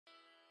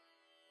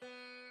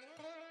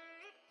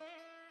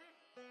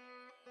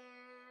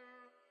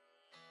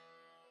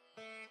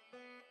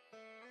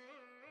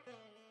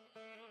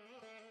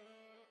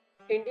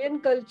Indian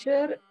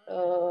culture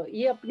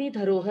ये अपनी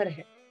धरोहर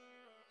है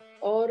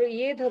और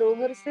ये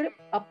धरोहर सिर्फ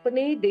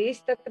अपने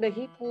देश तक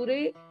नहीं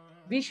पूरे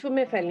विश्व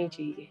में फैलनी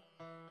चाहिए।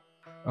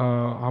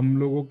 हम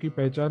लोगों की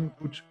पहचान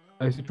कुछ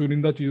ऐसी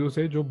चुनिंदा चीजों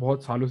से जो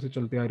बहुत सालों से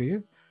चलती आ रही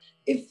है।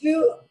 इफ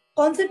यू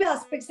कौन से भी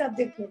एस्पेक्ट से आप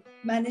देखो,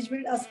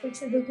 मैनेजमेंट एस्पेक्ट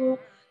से देखो,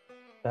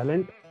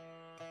 टैलेंट,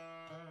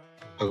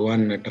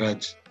 भगवान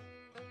Nataraj,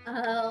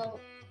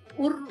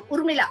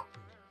 Urmila,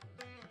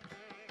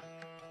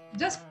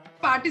 just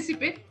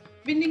participate,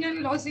 winning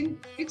and losing,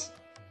 it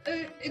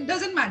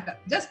doesn't matter,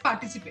 just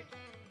participate.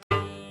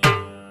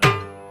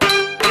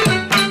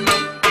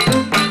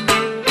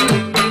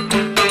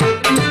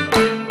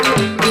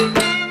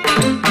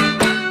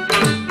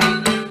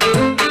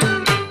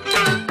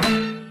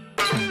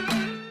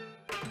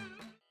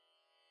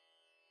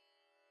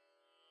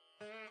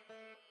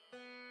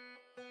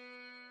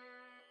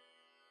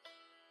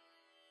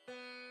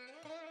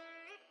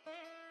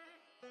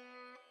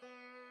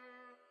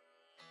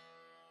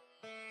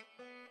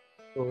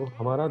 तो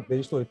हमारा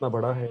देश तो इतना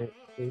बड़ा है,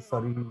 कई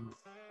सारी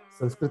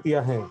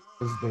संस्कृतियां हैं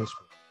इस देश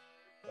में।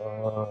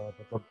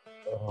 मतलब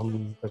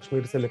हम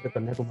कश्मीर से लेकर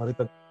कन्याकुमारी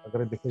तक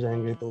अगर देखे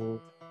जाएंगे तो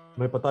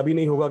हमें पता भी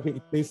नहीं होगा कि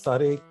इतने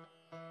सारे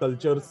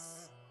कल्चर्स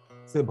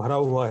से भरा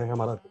हुआ है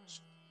हमारा देश।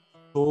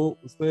 तो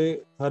उसमें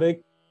हर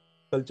एक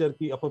कल्चर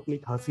की अपनी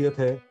खासियत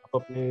है,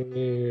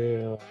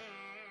 अपने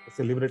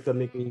सेलिब्रेट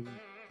करने की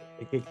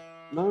एक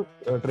ना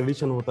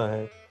ट्रेडिशन होता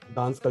है।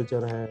 डांस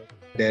कल्चर है,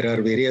 there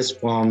are various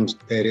forms.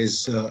 There is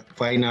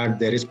fine art,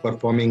 there is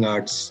performing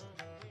arts,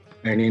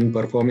 and in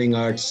performing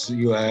arts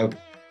you have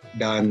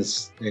dance,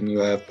 and you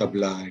have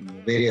tabla and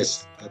various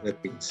other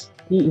things.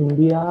 कि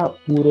India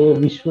पूरे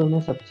विश्व में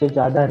सबसे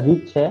ज्यादा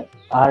rich है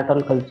art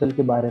और culture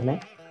के बारे में।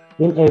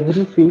 In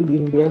every field,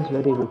 India is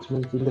very rich.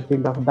 Means in the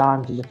field of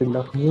dance, in the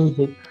field of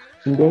music,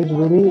 India is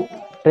very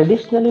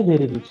traditionally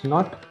very rich.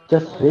 Not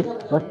just rich,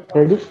 but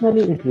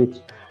traditionally it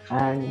rich.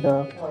 And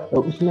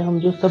उसमें हम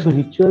जो सब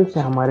rituals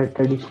हैं हमारे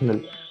traditional,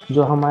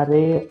 जो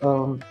हमारे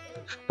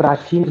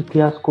प्राचीन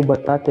इतिहास को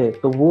बताते हैं,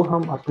 तो वो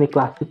हम अपने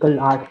क्लासिकल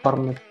आर्ट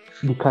फॉर्म में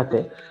दिखाते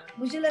हैं।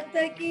 मुझे लगता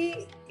है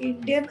कि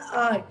इंडियन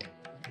आर्ट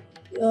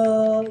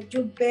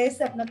जो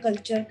बेस है अपना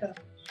कल्चर का,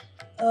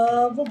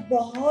 वो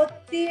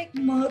बहुत ही एक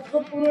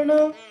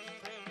महत्वपूर्ण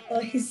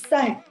हिस्सा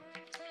है।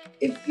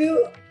 इफ यू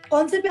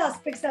कौन से भी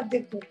एस्पेक्ट से आप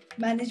देखो,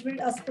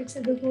 मैनेजमेंट एस्पेक्ट से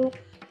देखो,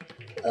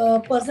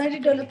 पर्सनालिटी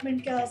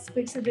डेवलपमेंट के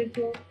एस्पेक्ट से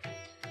देखो,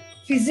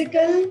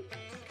 physical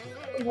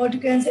what you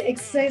can say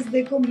exercise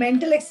देखो,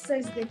 मेंटल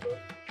एक्सरसाइज देखो,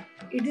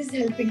 it is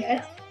helping.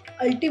 And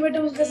ultimately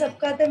उसका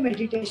सबका आता है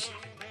मेडिटेशन।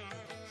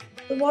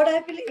 तो what I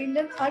feel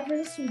Indian art में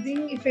जो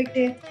सूदिंग इफेक्ट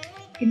है,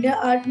 इंडियन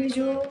आर्ट में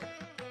जो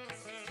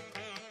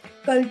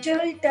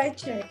कल्चरल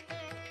टच है,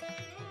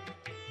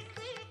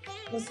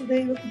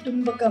 वसुधैव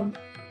कुटुंबकम,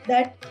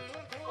 that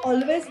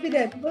always be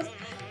there. Because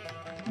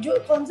जो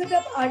कॉन्सेप्ट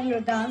आप आर्ट ले लो,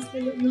 डांस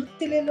ले लो,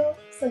 नृत्य ले लो,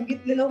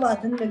 संगीत ले लो,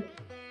 वादन ले लो,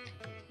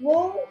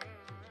 वो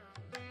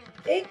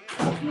एक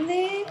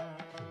अपने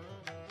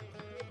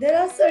there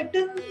are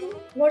certain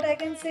what I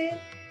can say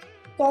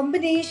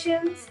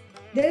combinations,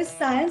 there is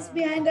science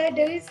behind that,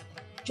 there is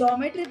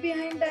geometry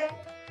behind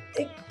that।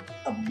 एक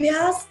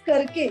अभ्यास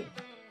करके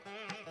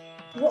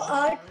वो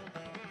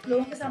आर्ट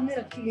लोगों के सामने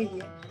रखी गई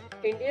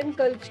है। इंडियन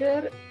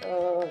कल्चर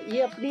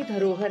ये अपनी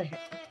धरोहर है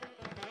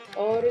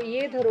और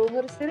ये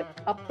धरोहर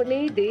सिर्फ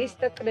अपने देश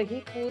तक नहीं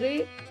पूरे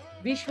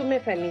विश्व में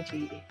फैलनी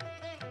चाहिए,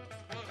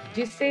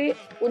 जिससे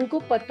उनको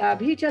पता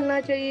भी चलना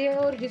चाहिए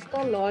और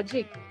जिसका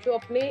लॉजिक जो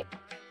अपने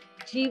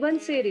जीवन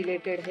से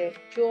रिलेटेड है,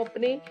 जो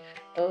अपने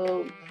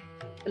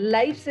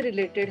लाइफ से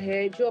रिलेटेड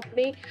है, जो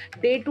अपने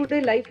डे टू डे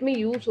लाइफ में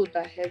यूज होता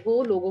है,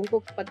 वो लोगों को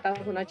पता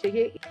होना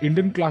चाहिए।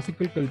 इंडियन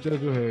क्लासिकल कल्चर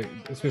जो है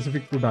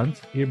स्पेसिफिक टू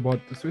डांस, ये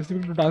बहुत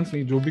स्पेसिफिक टू डांस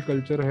नहीं, जो भी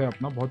कल्चर है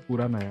अपना बहुत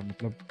पुराना है,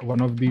 मतलब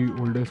one of the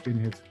oldest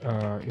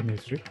in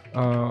history.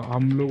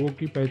 हम लोगों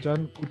की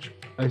पहचान कुछ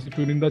ऐसी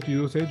चुनिंदा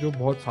चीजों से जो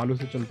बहुत सालों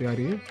से चलती आ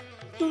रही है।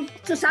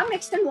 To some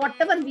extent,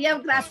 whatever we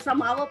have grasped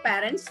from our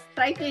parents,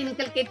 try to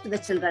inculcate to the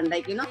children.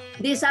 Like,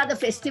 these are the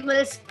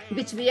festivals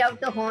which we have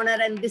to honor,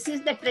 and this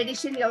is the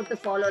tradition you have to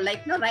follow.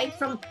 Like, right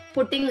from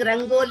putting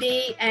rangoli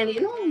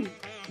and,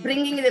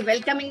 bringing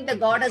welcoming the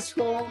goddess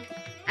home,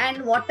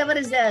 and whatever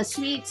is the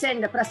sweets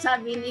and the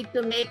prasad we need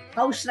to make,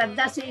 how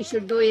shraddha se you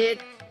should do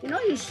it.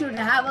 You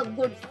should have a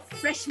good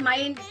fresh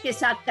mind के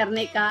साथ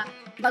करने का,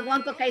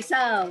 भगवान को कैसा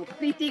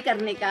प्रीति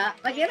करने का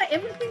वगैरह,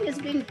 everything is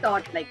being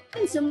taught.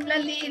 Like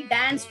similarly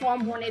dance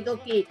form होने दो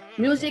कि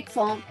music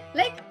form,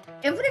 like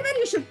everywhere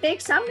you should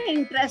take some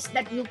interest,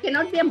 that you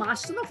cannot be a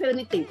master of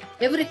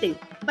everything,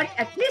 but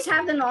at least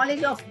have the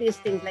knowledge of these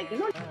things, like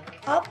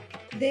आप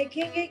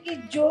देखेंगे कि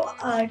जो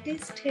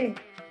artist है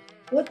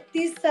वो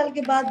 30 साल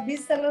के बाद,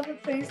 20 साल में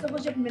फ्रेंड्स लोगों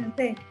जब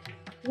मिलते हैं,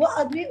 वो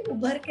आदमी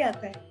उभर के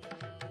आता है।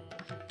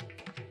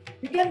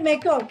 You can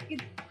make out कि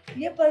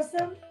ये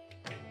पर्सन,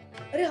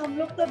 अरे हम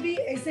लोग तो अभी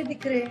ऐसे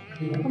दिख रहे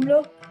हैं, हम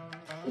लोग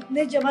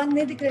उतने जवान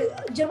नहीं दिख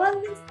रहे। जवान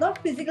means not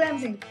physical, I am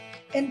saying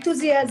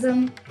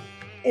enthusiasm,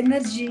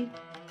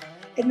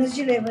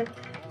 energy level.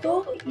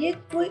 तो ये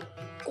कोई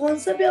कौन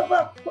सा भी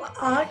आपको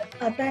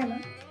आर्ट आता है ना,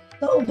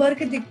 तो उभर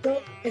के दिखते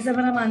हो, ऐसा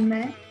मेरा मानना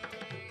है।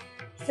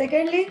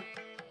 सेकेंडली,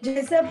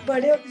 जैसे आप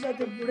बड़े होते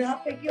जाते हो,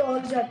 बुढ़ापे की ओर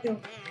जाते हो,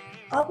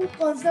 आपको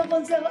कौन सा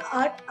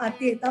आर्ट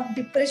आती है तो आप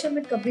डिप्रेशन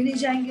में कभी नहीं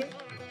जाएंगे,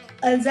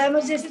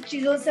 अल्जाइमर जैसी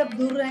चीजों से आप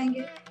दूर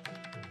रहेंगे,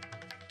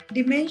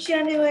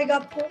 डिमेंशिया नहीं होएगा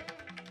आपको,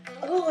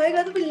 अगर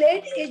होएगा तो भी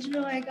लेट एज में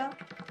होएगा।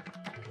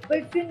 But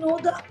if you know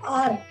the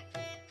art,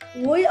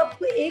 वही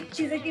आपको एक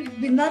चीज है कि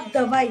बिना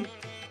दवाई,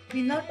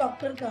 बिना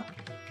डॉक्टर का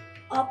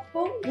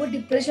आपको वो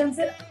डिप्रेशन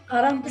से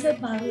आराम के साथ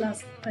बाहर ला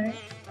सकता है,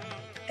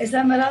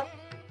 ऐसा मेरा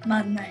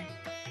मानना है।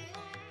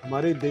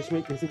 हमारे देश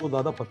में किसी को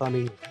ज़्यादा पता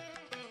नहीं है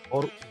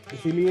और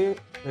इसीलिए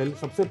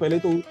सबसे पहले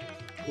तो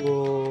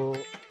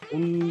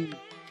उन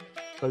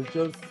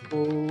कल्चर्स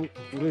को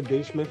पूरे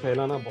देश में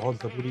फैलाना बहुत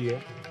ज़रूरी है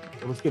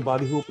और उसके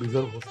बाद ही वो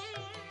प्रिजर्व हो सकता है।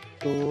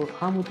 तो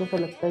हाँ, मुझे ऐसा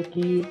लगता है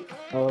कि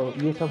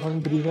ये सब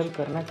हम प्रिजर्व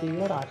करना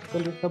चाहिए और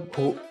आजकल ये सब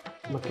हो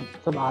मतलब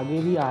सब आगे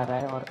भी आ रहा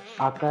है और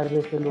आकार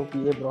जैसे लोग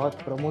ये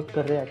बहुत प्रमोट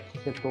कर रहे हैं अच्छे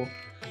से। तो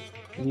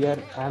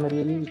आई एम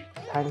रियली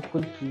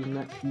थैंकफुल कि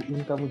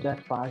इनका मुझे आज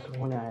पार्ट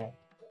होने आया है।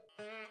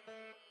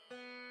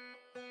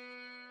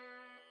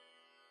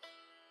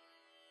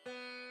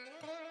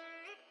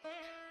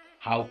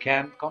 How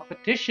can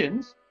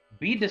competitions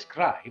be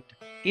described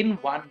in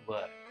one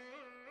word?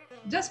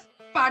 Just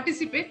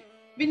participate.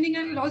 Winning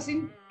and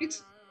losing, it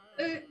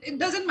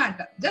doesn't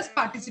matter. Just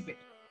participate.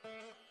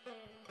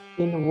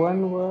 In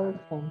one word,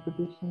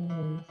 competition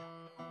means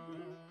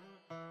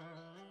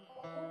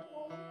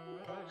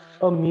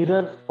a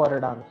mirror for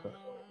a dancer.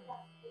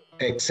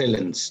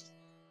 Excellence.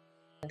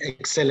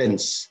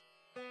 Excellence.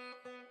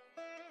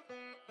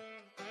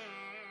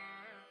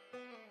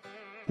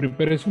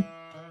 Preparation.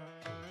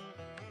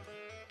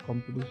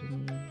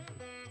 Competition.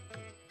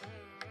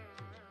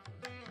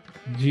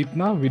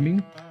 जीतना,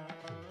 winning.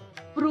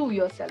 Prove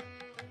yourself.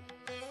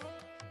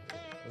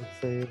 Let's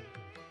say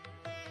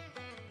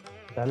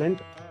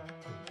talent.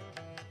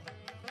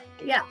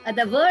 Yeah,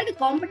 the word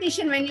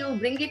competition, when you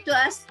bring it to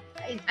us,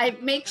 I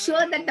make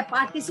sure that the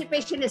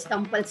participation is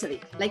compulsory.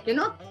 Like,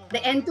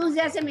 the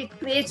enthusiasm it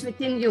creates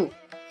within you.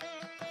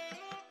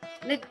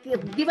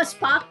 Give a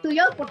spark to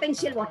your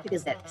potential, what it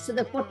is there. So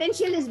the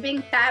potential is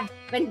being tapped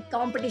when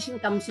competition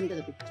comes into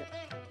the picture.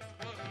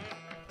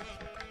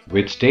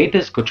 Which state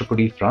is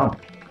Kuchipudi from?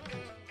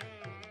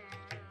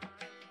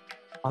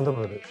 Andhra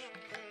Pradesh.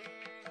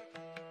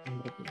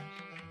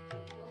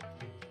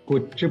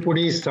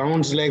 Kuchipudi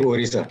sounds like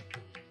Orissa.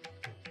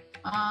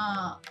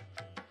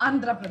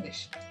 Andhra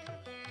Pradesh.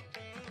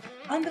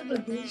 Andhra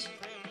Pradesh.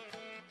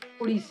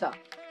 Odisha.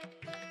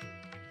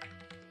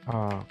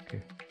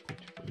 Okay.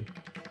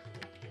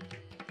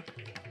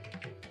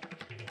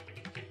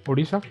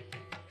 Odisha?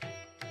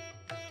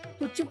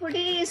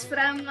 Kuchipudi is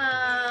from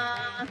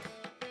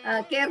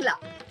Kerala.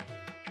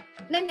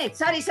 No,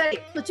 sorry.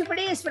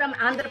 Kuchipudi is from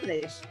Andhra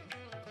Pradesh.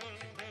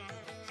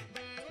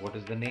 What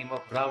is the name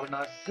of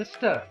Ravana's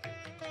sister?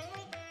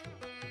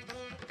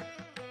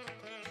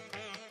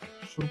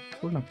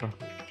 Shurpanaka.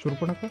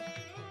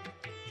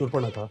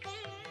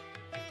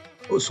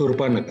 Oh,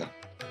 Surpanaka.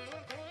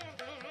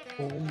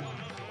 Oh my God.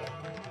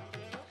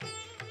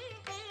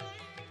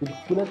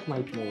 बिल्कुलच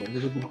माहित नाही,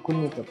 मुझे बिल्कुल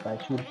नहीं पता है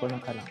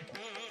शूर्पणखा नाम।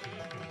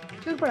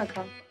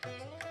 शूर्पणखा।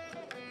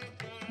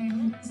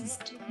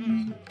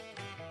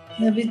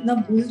 मैं भी इतना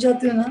भूल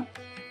जाती हूँ ना,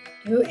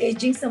 वो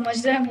एजिंग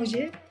समझ रहा है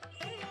मुझे।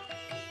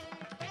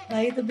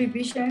 भाई तो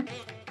विभीषण,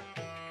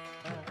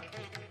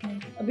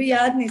 अभी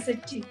याद नहीं,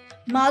 सच्ची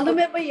मालूम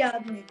है पर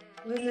याद नहीं।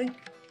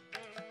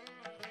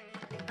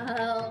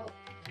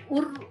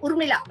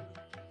 Urmila.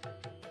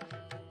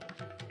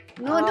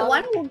 No, the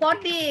one who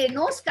got the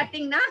nose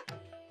cutting, na?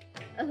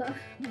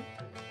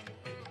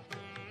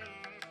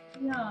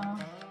 Yeah.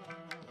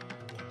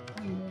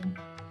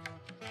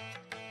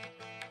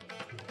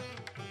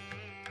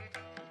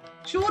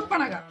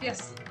 Shurpanaga,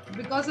 yes.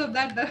 Because of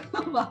that,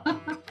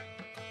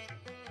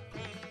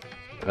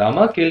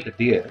 Rama killed a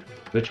deer,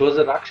 which was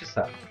a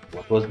Rakshasa.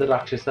 What was the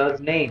Rakshasa's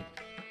name?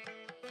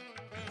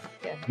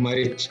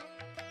 Marich.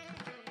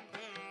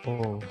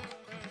 Oh.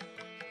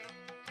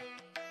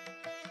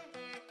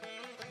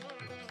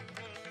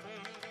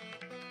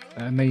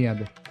 नहीं याद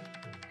है।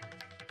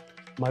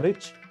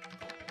 Marich.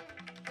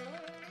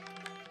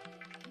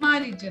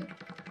 Marijan.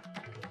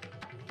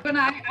 When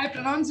I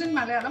pronounce in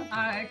Malayalam,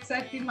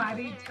 exactly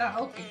Marich.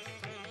 Okay.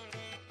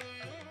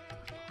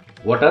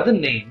 What are the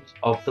names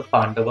of the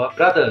Pandava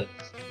brothers?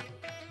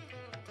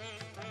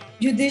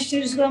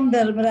 Yudhishthir को हम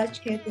धर्मराज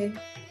कहते हैं,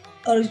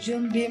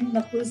 Arjun, Bhim,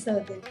 Nakul,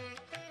 Sahdev.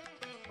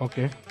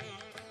 Okay,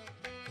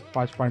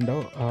 5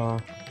 Pandav,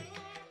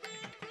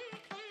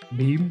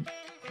 Bhim,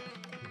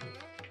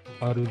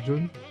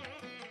 Arjun,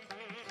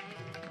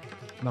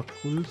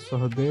 Nakul,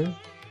 Sahdev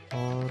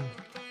और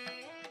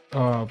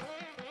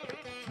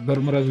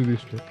Dharmaraj,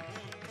 Yudhishthir.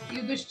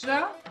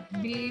 Yudhishthira,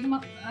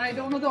 Bhim, I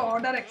don't know the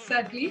order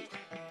exactly.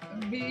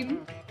 Bhim,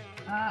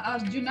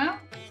 Arjuna,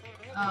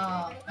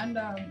 and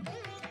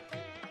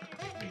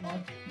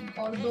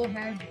although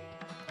had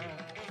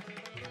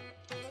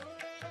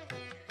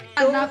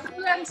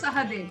Nakul and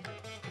Sahadev.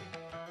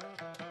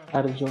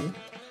 Arjun,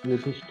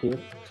 Yudhishthir,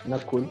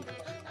 Nakul,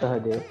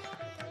 Sahdev,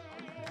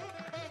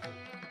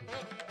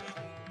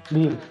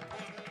 Bhim.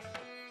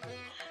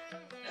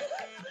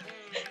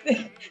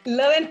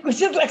 Love and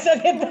कुशच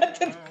लक्षात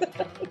येतात.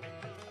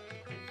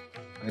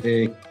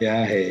 अरे क्या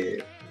है,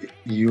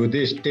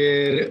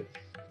 युधिष्ठिर,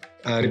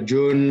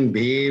 अर्जुन,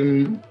 भीम,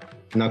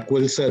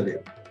 नकुल, सहदेव.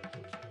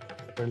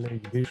 पहले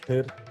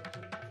युधिष्ठिर,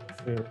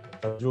 फिर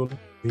अर्जुन,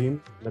 भीम,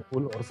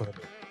 नकुल और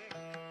Sahdev.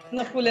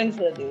 Nakul and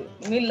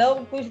Sahdev. Me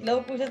love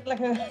कुशच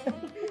लक्षात.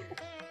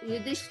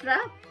 युधिष्ठिरा,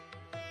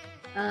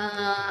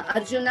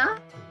 अर्जुना,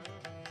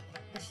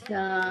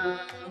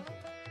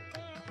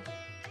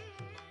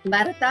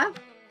 भरता,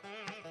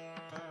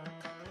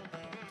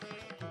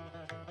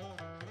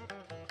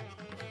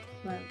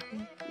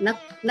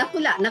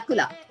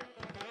 Nakula.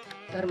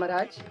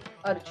 Dharmaraj,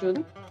 Arjun,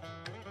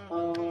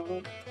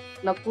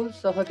 Nakul,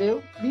 Sahdev,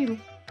 Bhim.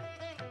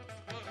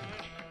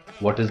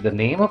 What is the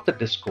name of the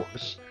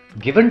discourse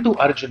given to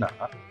Arjuna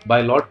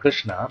by Lord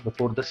Krishna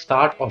before the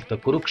start of the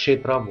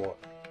Kurukshetra war?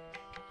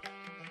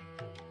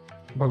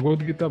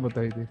 Bhagavad Gita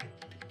बताई थी.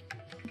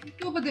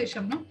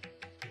 उपदेशम ना.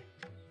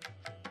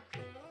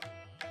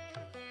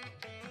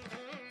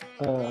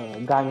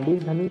 गांडी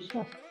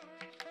धनुष्य.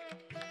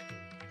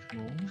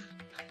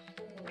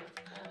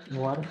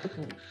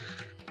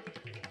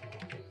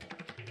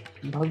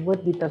 भगवद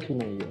गीता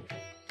सुनाई है.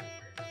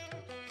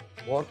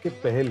 वॉर के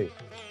पहले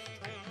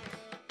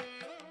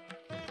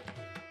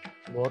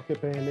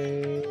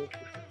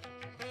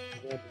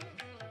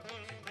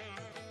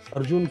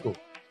अर्जुन को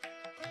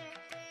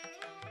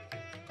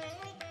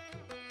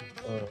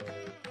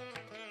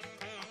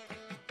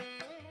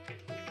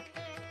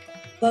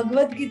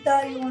Bhagavad Gita,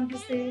 you want to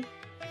say?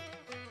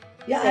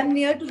 Yeah, I'm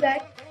near to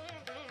that.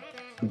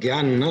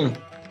 ज्ञान ना,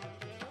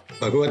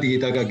 भगवत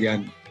गीता का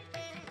ज्ञान.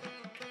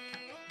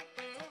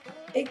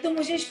 एक तो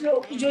मुझे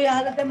श्लोक जो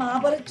याद आता है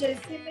महाभारत,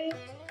 जैसे में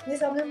मेरे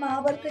सामने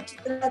महाभारत का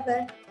चित्र आता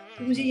है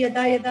तो मुझे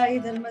यदा यदा हि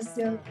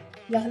धर्मस्य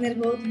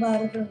ग्लानिर्भवति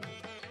भारत.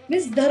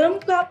 मीन्स धर्म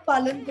का आप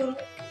पालन करो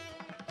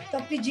तो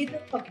आपकी जीत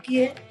पक्की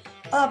है.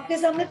 आपके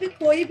सामने फिर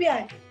कोई भी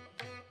आए,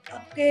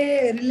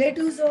 आपके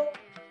रिलेटिव्स हो,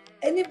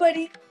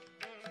 एनीबॉडी,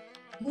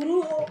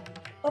 गुरु हो,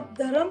 अब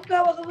धर्म का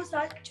अगर वो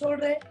साथ छोड़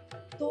रहे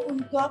तो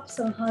उनको आप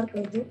संहार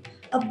कर दो.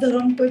 अब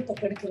धर्म को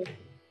पकड़ के रखो.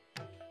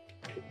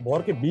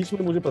 वॉर के बीच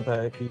में मुझे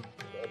पता है कि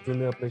अर्जुन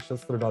ने अपने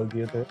शस्त्र डाल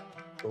दिए थे,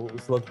 तो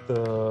उस वक्त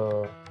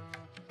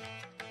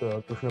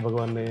कृष्ण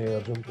भगवान ने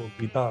अर्जुन को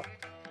गीता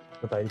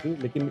बताई थी.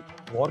 लेकिन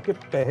वॉर के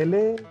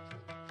पहले,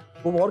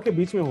 वो वॉर के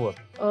बीच में हुआ.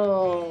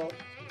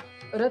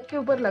 रथ के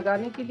ऊपर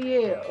लगाने के लिए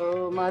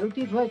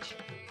मारुति ध्वज.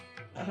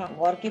 हाँ,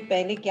 वॉर के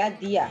पहले क्या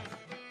दिया?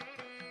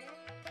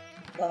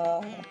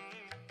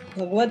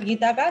 भगवद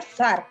गीता का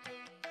सार,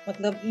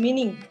 मतलब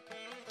मीनिंग.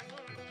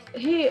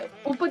 हे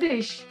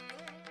उपदेश,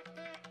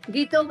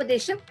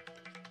 गीतोपदेशम.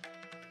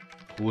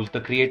 Who is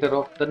the creator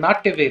of the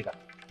Natya Veda,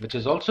 which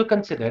is also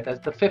considered as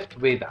the fifth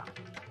Veda?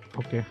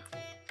 Okay,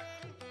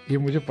 ये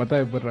मुझे पता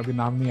है पर अभी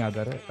नाम नहीं याद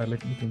आ रहा है.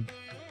 Let me think.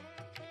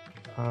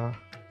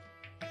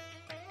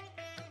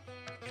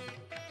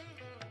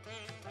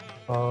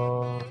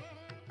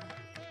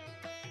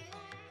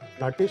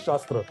 नाट्य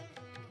शास्त्र.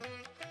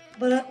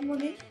 भरत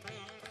मुनि,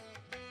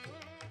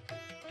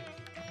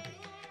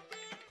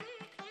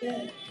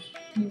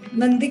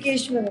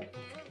 नंदिकेश्वर.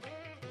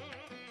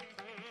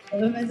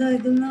 अभी मैं तो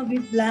इतना अभी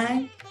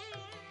ब्लैंक.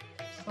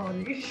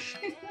 सॉरी.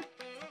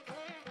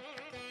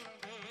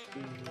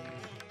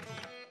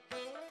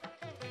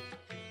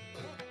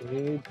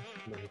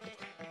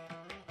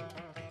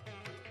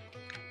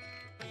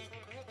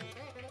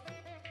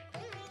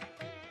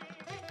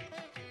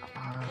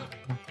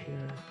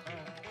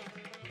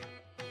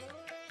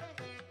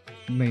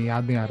 नहीं,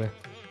 याद नहीं आ रहा है.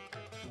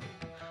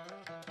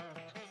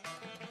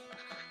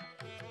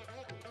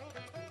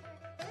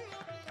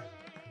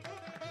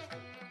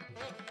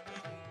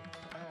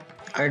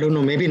 I don't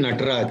know, maybe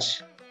Nataraj,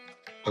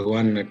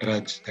 Bhagwan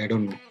Nataraj, I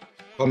don't know,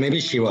 or maybe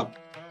Shiva,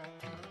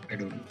 I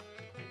don't know.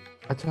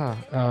 अच्छा,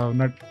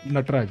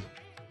 नटराज.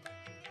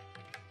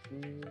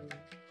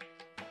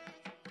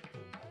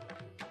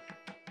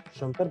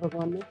 शंकर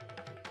भगवान ने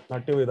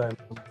नाट्य वेदा.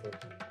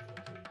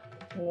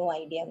 No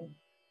idea.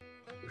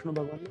 कृष्ण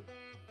भगवान ने.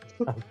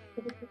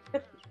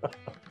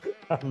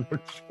 I'm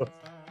not sure.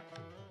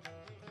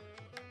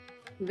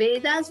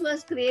 Vedas was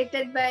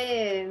created by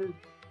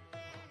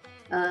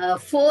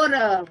four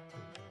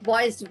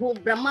boys who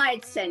Brahma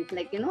had sent,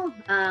 like,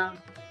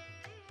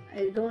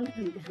 I don't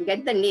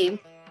get the name.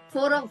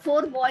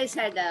 Four boys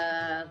had.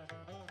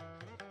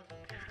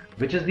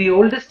 Which is the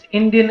oldest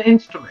Indian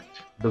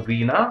instrument, the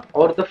veena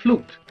or the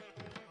flute?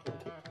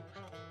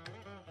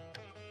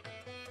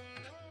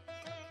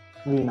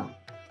 Veena.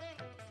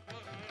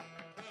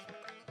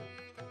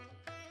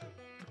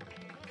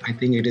 I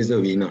think it is the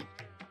veena.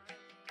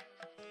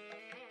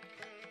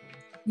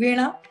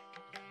 Veena.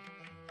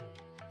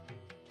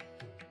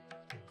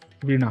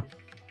 Veena.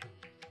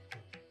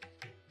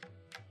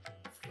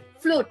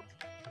 Flute.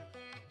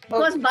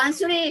 Because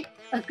बांसुरी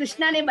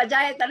कृष्णा ने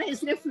बजाया था ना,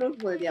 इसलिए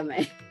flute बोल दिया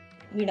मैं.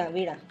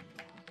 वीणा.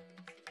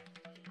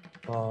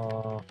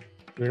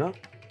 Veena?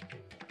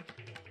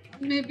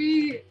 Maybe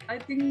I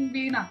think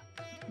Veena,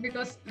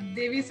 because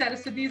Devi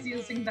Saraswati is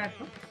using that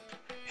one.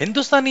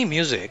 Hindustani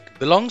music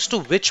belongs to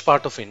which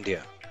part of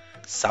India?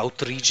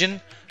 South region,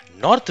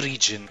 North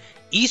region,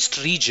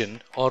 East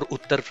region or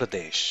Uttar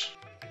Pradesh?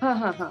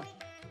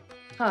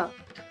 हाँ,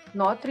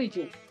 North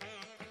region.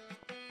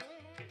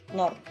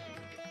 North.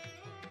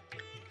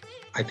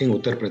 I think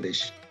Uttar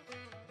Pradesh.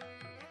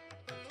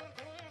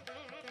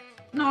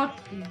 North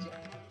region,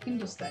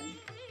 Hindustani.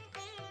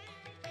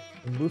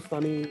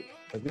 Hindustani,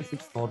 I guess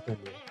it's North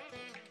India.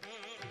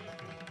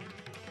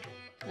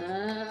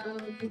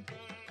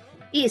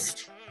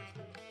 East.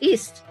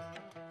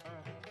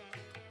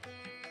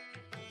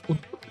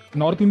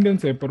 North Indian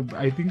से, पर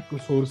I think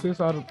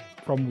sources are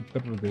from Uttar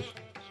Pradesh,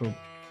 सो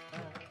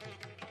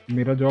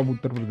मेरा जवाब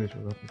उत्तर प्रदेश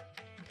होगा फिर.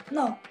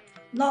 No,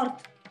 North.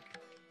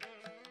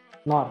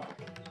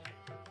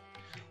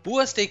 Who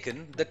has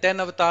taken the 10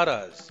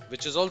 avatars,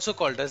 which is also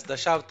called as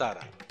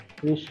Dashavatara?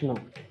 Vishnu.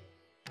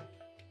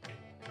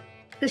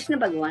 Krishna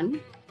Bhagwan.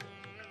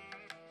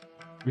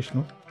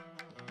 Vishnu.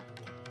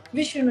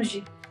 Vishnu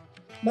ji.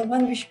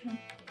 Bhagwan Vishnu.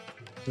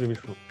 Shri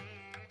Vishnu.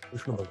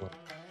 Vishnu Bhagwan.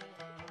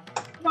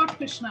 Not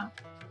Krishna.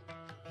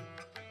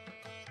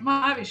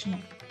 Mahavishnu.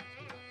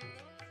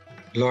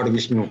 Lord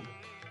Vishnu.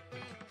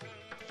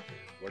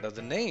 What are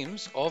the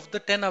names of the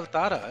 10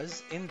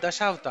 avatars in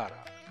Dashavatara?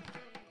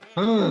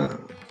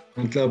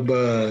 मतलब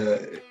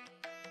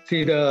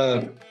see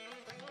the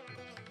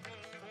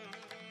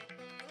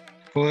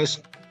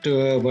first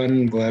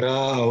one Vara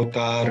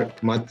avatar,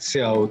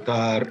 Matsya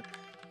avatar,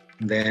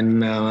 then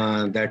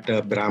that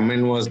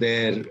Brahman was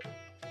there,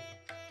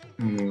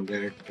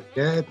 that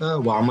क्या था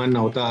वामन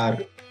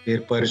अवतार, फिर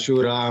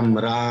परशुराम,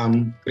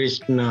 राम,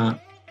 कृष्ण,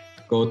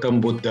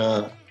 गौतम बुद्ध,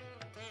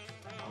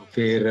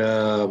 फिर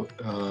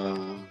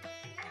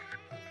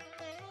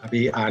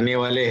अभी आने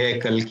वाले हैं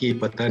कल की,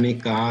 पता नहीं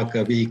कहाँ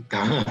कभी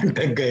कहाँ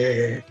अटक गए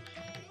हैं.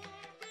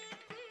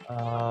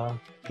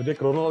 मुझे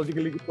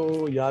क्रोनोलॉजिकली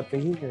तो याद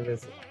नहीं है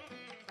वैसे.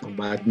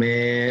 बाद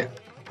में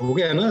हो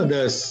गया ना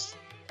 10,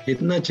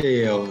 कितना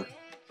चाहिए?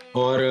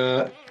 और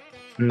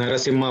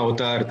नरसिम्हा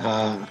अवतार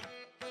था.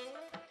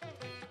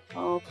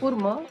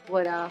 कूर्म,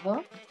 वराह,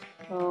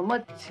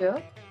 मत्स्य,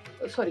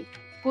 sorry,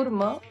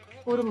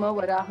 Kurma,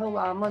 Varaha,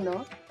 Vaman,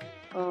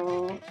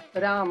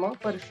 Ram,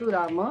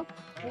 Parshuram.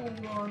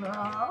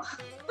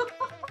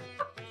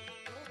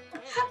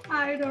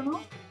 I don't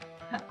know.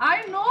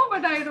 I know,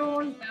 but I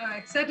don't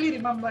exactly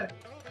remember.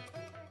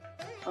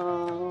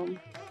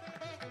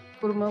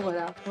 कूर्म,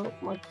 वराह,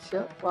 मत्स्य,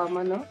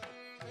 वामन,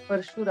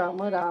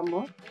 परशुराम, राम,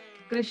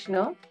 कृष्ण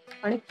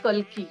आणि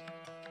कल्की.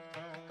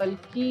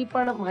 कल्की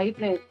पण माहित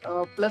नाही,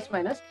 प्लस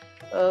मायनस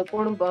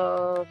कोण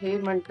हे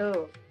म्हणतं.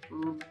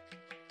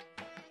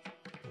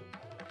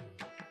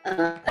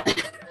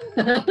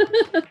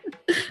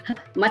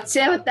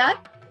 मत्स्य अवतार,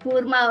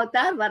 कूर्मा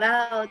अवतार, वराह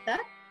अवतार,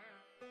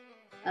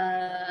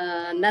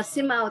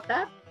 नरसिम्हा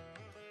अवतार,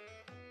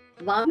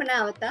 वामना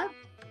अवतार,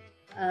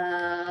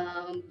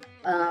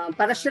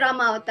 परशुराम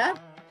अवतार,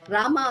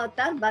 राम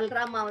अवतार,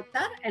 बलराम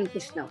अवतार एंड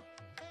कृष्ण.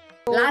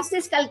 लास्ट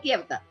इज कल्की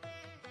अवतार.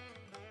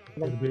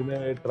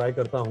 मैं ट्राई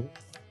करता हूँ.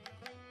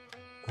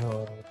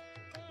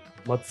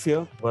 मत्स्य,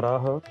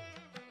 वराह,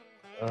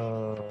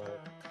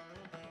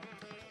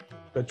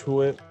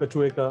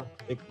 कछुए का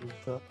एक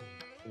हिस्सा,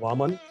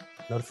 वामन,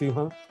 नरसिंह,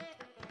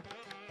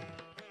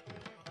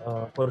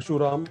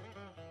 परशुराम,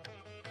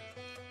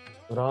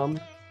 राम,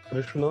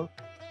 कृष्ण,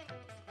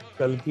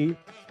 कल्की,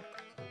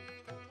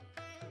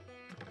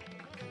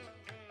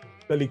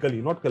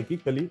 कली नॉट कल्की,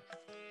 कली.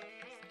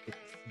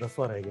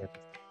 10वां रह गया.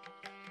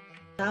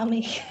 राम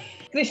ही,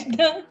 कृष्ण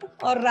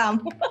और राम.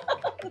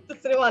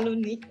 दूसरे मालूम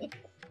नहीं.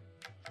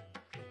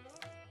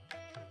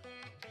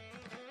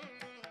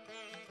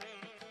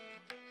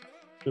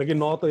 लेकिन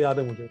 9 तो याद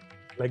है मुझे,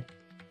 लाइक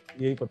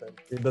यही पता है.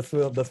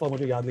 10वां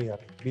मुझे याद नहीं आ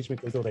रहा, बीच में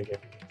कोई तो रह गया.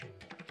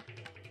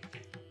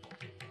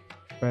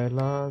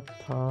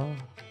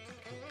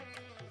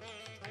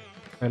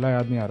 पहला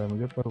याद नहीं आ रहा है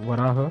मुझे, पर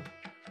वराह,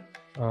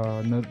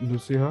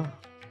 नृसिंह,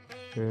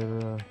 फिर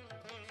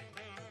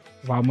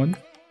वामन,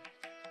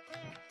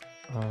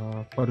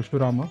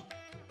 परशुराम,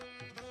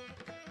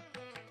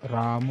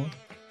 राम,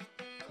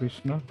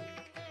 कृष्ण,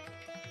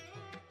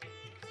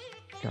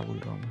 क्या बोल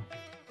रहा हूँ मैं?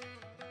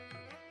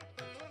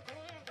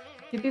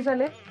 किती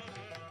झाले?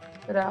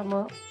 राम,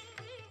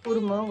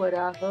 कूर्म,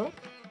 वराह,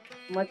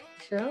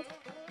 मत्स्य,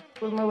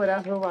 कूर्म,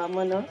 वराह,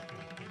 वामन,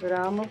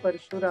 राम,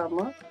 परशुराम,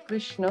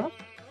 कृष्ण.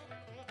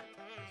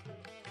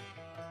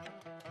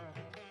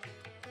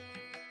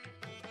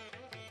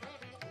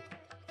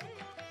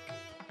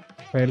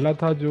 पहला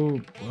था जो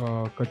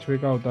कछुए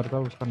का अवतार था,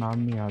 उसका नाम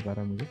नहीं याद आ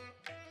रहा मुझे.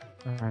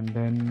 एंड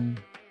देन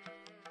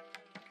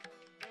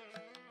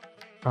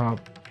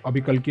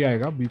अभी कल की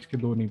आएगा, बीच के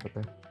 2 नहीं पता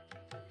है.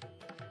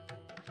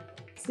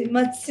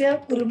 मत्स्य,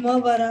 कूर्म,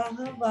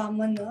 वराह,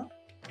 वामन.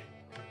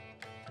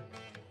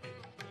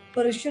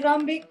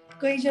 परशुराम भी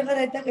कई जगह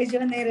रहता है, कई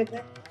जगह नहीं रहता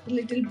है.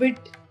 Little bit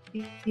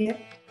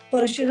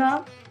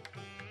Parshuram.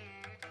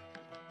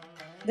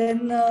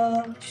 Then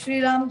Shri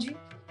Ram ji,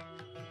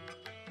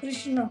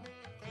 Krishna.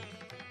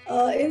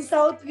 In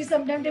South, we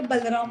sometimes take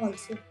Balaram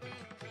also.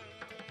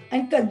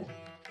 And Kali.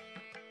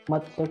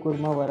 मत्स्य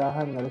कुर्म Varaha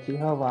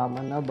Narasimha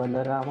Vaman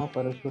Balram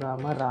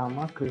Parshuram Ram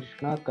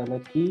Krishna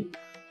कलकी.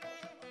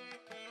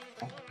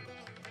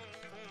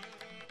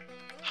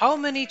 How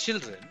many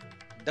children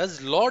does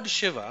Lord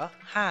Shiva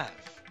have?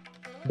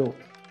 2.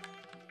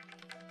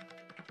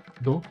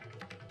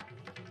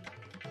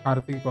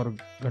 Kartik और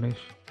गणेश.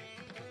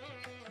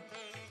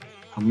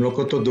 हम लोग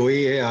को तो 2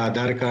 ही है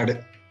आधार कार्ड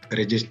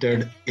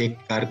रजिस्टर्ड, एक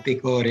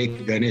कार्तिक और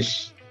एक गणेश,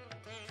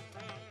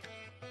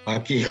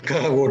 बाकी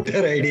का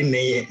वोटर आईडी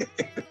नहीं है.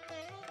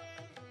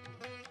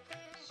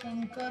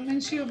 शंकर में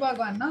शिव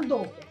भगवान ना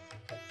 2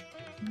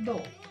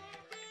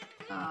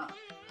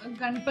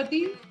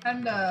 गणपति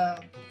एंड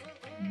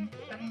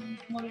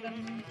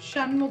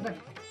षणमुगन,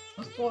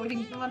 उसको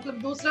मतलब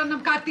दूसरा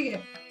नाम कार्तिक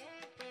है.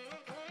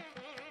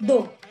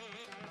 2.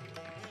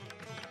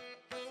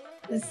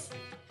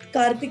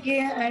 कार्तिकेय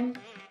एंड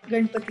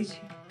गणपति जी.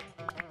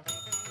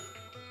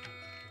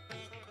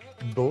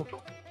 2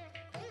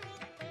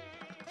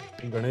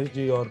 गणेश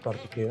जी और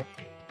कार्तिकेय.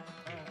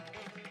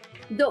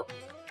 2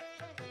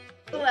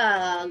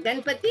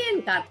 गणपति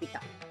एंड कार्तिका.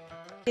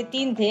 ये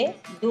 3 थे,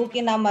 2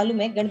 के नाम मालूम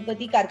है,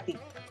 गणपति कार्तिक,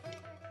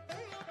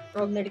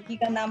 और लड़की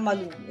का नाम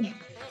मालूम नहीं.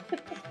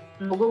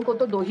 लोगों को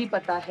तो 2 ही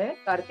पता है,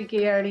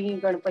 कार्तिकेय आणि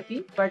गणपती,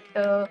 बट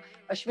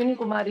अश्विनी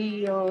कुमारी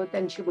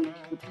त्यांची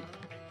मुलगी होती.